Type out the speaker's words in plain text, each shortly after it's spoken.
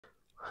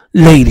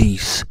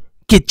Ladies,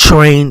 get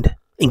trained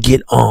and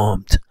get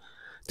armed.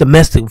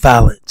 Domestic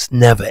violence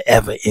never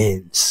ever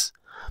ends.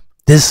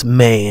 This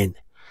man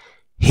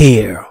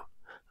here,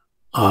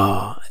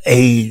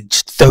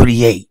 age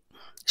 38,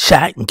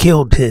 shot and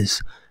killed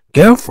his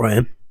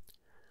girlfriend,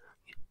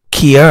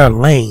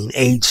 Kierra,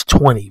 age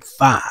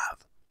 25,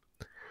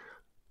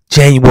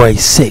 January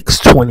 6,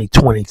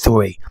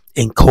 2023,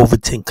 in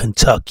Covington,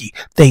 Kentucky.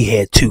 They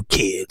had 2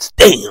 kids.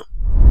 Damn.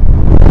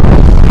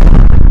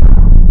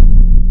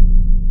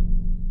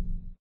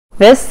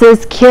 This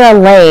is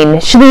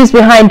Kierra. She leaves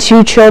behind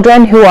 2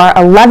 children who are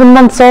 11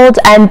 months old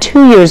and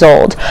 2 years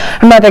old.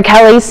 Her mother,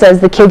 Kelly, says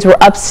the kids were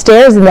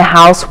upstairs in the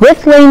house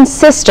with Lane's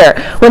sister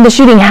when the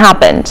shooting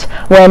happened.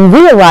 When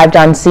we arrived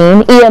on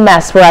scene,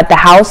 EMS were at the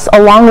house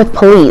along with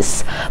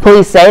police.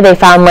 Police say they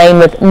found Lane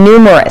with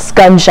numerous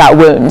gunshot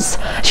wounds.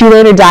 She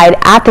later died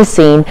at the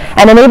scene,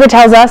 and a neighbor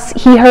tells us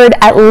he heard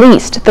at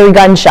least 3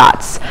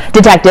 gunshots.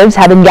 Detectives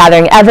have been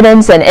gathering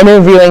evidence and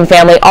interviewing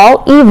family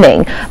all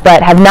evening,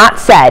 but have not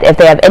said if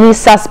they have any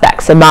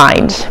suspects in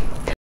mind.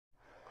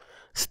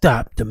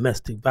 Stop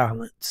domestic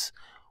violence.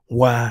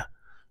 Why?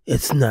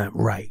 It's not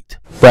right.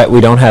 Brett,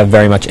 we don't have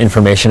very much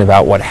information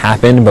about what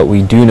happened, but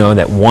we do know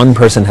that 1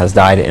 person has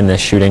died in this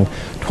shooting,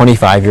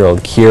 25-year-old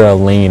Kierra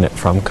Lane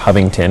from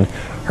Covington.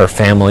 Her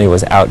family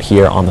was out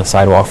here on the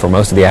sidewalk for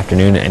most of the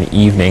afternoon and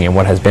evening in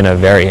what has been a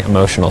very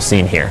emotional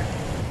scene here.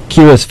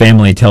 Kierra's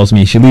family tells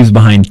me she leaves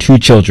behind 2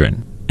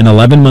 children, an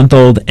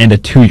 11-month-old and a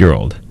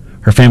 2-year-old.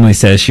 Her family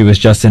says she was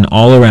just an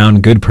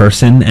all-around good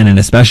person and an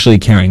especially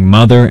caring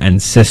mother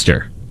and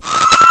sister.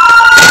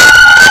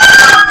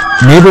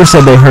 Neighbors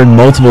said they heard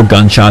multiple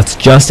gunshots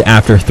just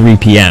after 3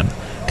 p.m.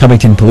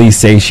 Covington police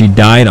say she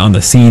died on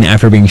the scene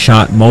after being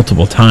shot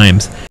multiple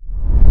times.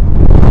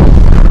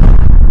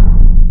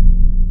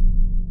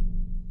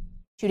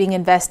 Shooting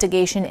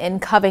investigation in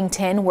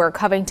Covington, where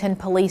Covington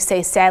police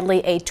say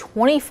sadly a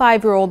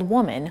 25-year-old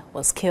woman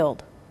was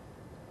killed.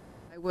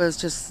 I was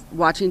just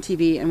watching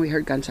TV and we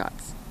heard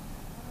gunshots.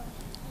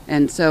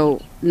 And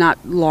so not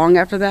long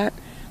after that,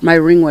 my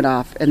ring went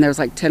off and there was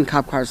like 10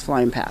 cop cars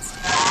flying past.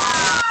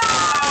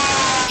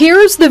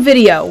 Here's the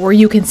video where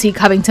you can see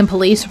Covington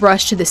police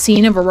rush to the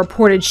scene of a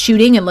reported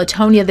shooting in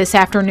Latonia this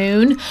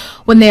afternoon.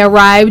 When they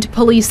arrived,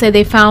 police say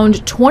they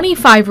found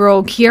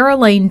 25-year-old Kierra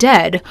Lane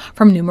dead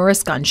from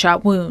numerous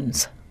gunshot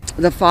wounds.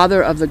 The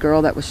father of the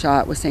girl that was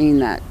shot was saying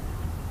that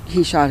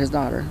he shot his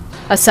daughter.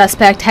 A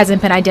suspect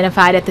hasn't been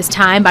identified at this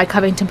time by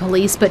Covington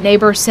police, but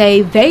neighbors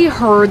say they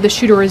heard the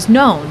shooter is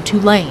known to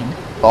Lane.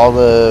 All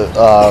the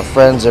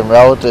friends and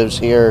relatives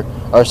here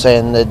are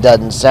saying it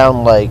doesn't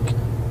sound like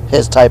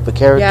his type of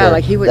character. Yeah,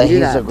 like he wouldn't do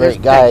that. He's a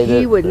great guy.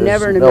 He would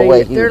never in a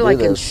million. They're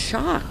like in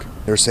shock.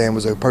 They're saying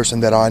was a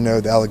person that I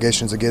know, the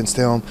allegations against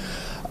him.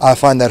 I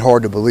find that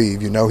hard to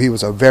believe. You know, he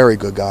was a very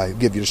good guy. He'd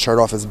give you the shirt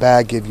off his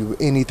back, give you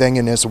anything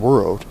in this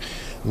world.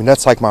 I mean,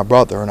 that's like my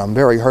brother, and I'm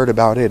very hurt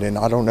about it, and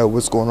I don't know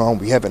what's going on.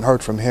 We haven't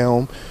heard from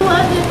him.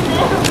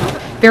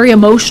 Very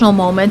emotional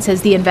moments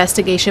as the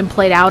investigation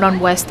played out on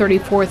West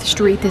 34th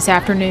Street this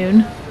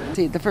afternoon.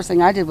 See, the first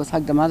thing I did was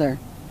hug the mother.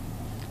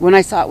 When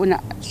I saw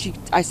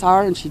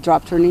her and she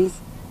dropped her knees,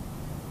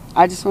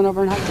 I just went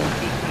over and hugged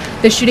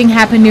her. The shooting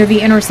happened near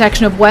the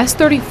intersection of West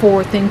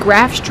 34th and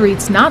Graff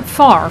Streets, not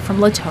far from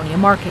Latonia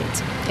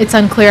Market. It's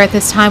unclear at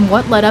this time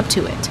what led up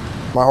to it.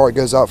 My heart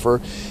goes out for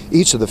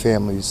each of the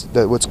families,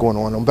 that what's going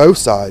on both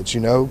sides, you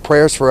know,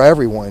 prayers for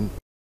everyone.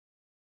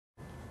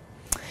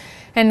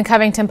 And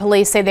Covington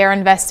police say their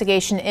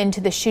investigation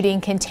into the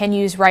shooting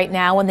continues right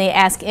now, and they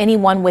ask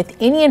anyone with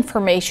any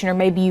information or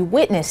maybe you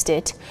witnessed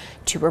it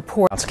to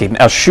report.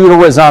 A shooter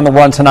was on the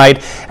run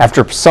tonight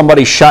after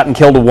somebody shot and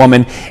killed a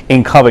woman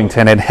in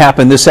Covington. It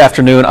happened this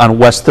afternoon on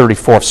West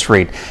 34th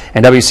Street.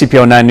 And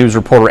WCPO 9 News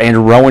reporter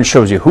Andrew Rowan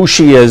shows you who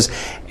she is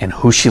and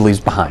who she leaves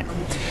behind.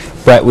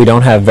 Brett, we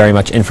don't have very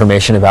much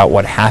information about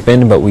what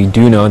happened, but we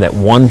do know that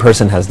 1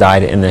 person has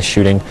died in this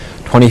shooting,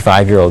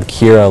 25-year-old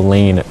Kierra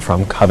Lane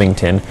from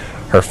Covington.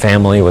 Her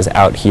family was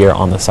out here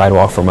on the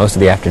sidewalk for most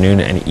of the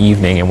afternoon and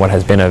evening in what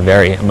has been a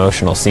very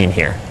emotional scene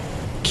here.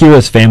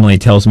 Kierra's family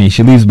tells me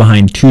she leaves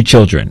behind 2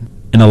 children,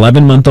 an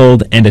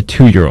 11-month-old and a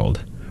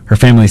 2-year-old. Her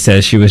family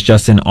says she was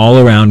just an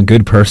all-around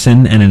good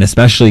person and an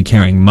especially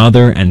caring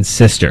mother and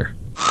sister.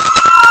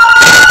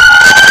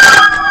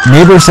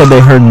 Neighbors said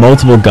they heard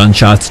multiple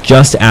gunshots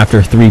just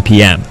after 3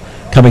 p.m.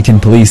 Covington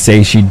police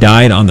say she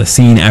died on the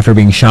scene after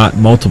being shot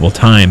multiple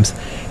times.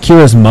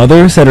 Kierra's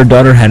mother said her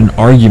daughter had an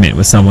argument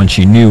with someone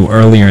she knew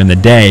earlier in the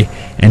day,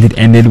 and it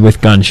ended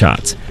with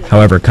gunshots.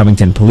 However,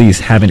 Covington police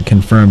haven't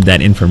confirmed that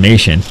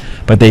information,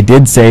 but they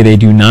did say they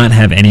do not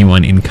have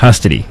anyone in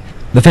custody.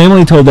 The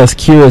family told us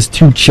Kierra's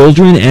 2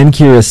 children and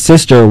Kierra's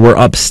sister were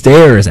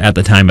upstairs at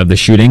the time of the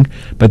shooting,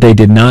 but they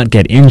did not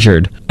get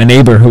injured. A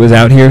neighbor who was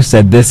out here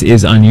said this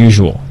is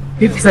unusual.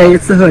 People say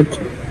it's the hood.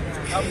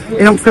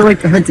 They don't feel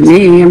like the hood to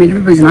me. I mean,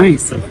 everybody's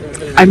nice.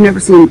 I've never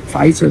seen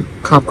fights or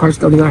cop cars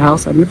go to their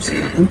house. I've never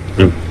seen them.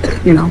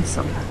 You know,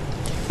 so.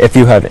 If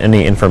you have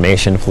any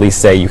information, police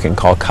say you can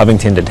call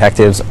Covington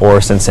detectives or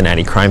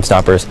Cincinnati Crime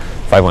Stoppers,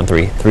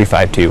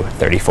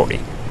 513-352-3040.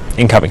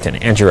 In Covington,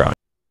 Andrew Rowan.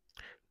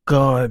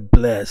 God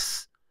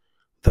bless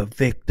the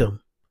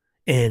victim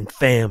and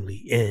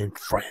family and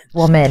friends.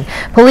 Woman.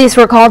 Police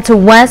were called to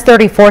West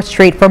 34th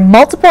Street for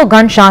multiple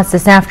gunshots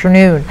this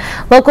afternoon.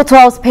 Local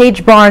 12's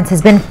Paige Barnes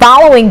has been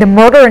following the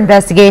murder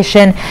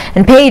investigation.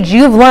 And Paige,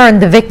 you've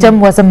learned the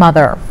victim was a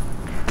mother.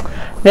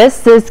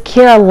 This is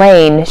Kierra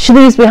Lane. She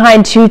leaves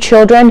behind two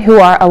children who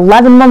are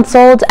 11 months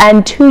old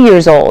and 2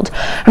 years old.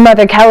 Her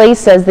mother, Kelly,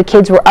 says the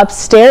kids were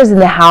upstairs in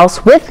the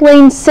house with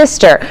Lane's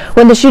sister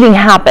when the shooting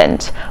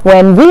happened.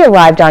 When we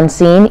arrived on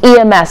scene,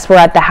 EMS were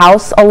at the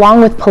house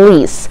along with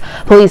police.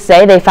 Police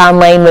say they found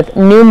Lane with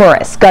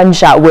numerous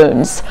gunshot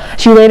wounds.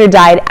 She later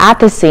died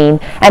at the scene,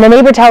 and a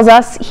neighbor tells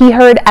us he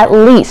heard at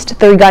least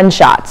 3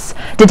 gunshots.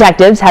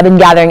 Detectives have been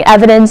gathering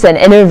evidence and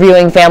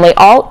interviewing family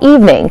all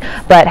evening,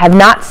 but have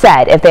not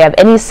said if they have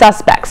any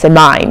suspects in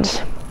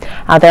mind.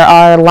 There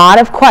are a lot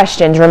of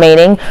questions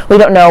remaining. We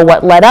don't know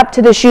what led up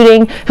to the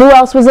shooting, who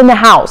else was in the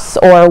house,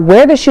 or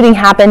where the shooting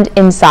happened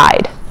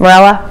inside.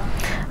 Morella?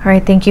 All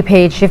right, thank you,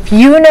 Paige. If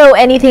you know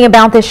anything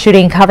about this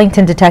shooting,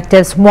 Covington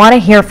detectives want to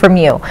hear from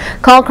you.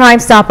 Call Crime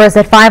Stoppers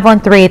at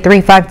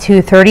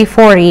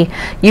 513-352-3040.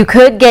 You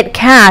could get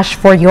cash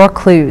for your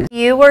clues.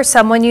 You or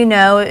someone you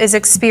know is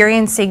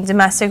experiencing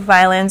domestic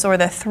violence or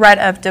the threat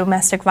of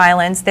domestic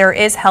violence, there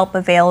is help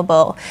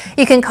available.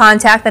 You can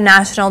contact the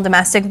National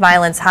Domestic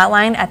Violence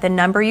Hotline at the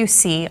number you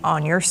see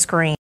on your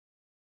screen.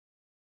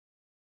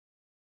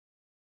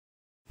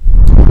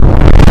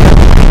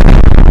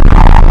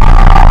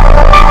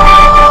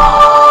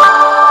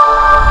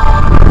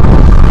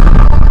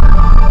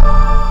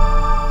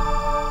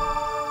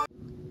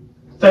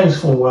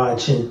 Thanks for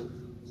watching.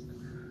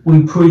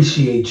 We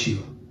appreciate you.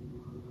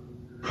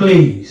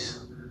 Please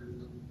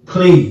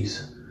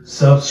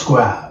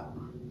subscribe.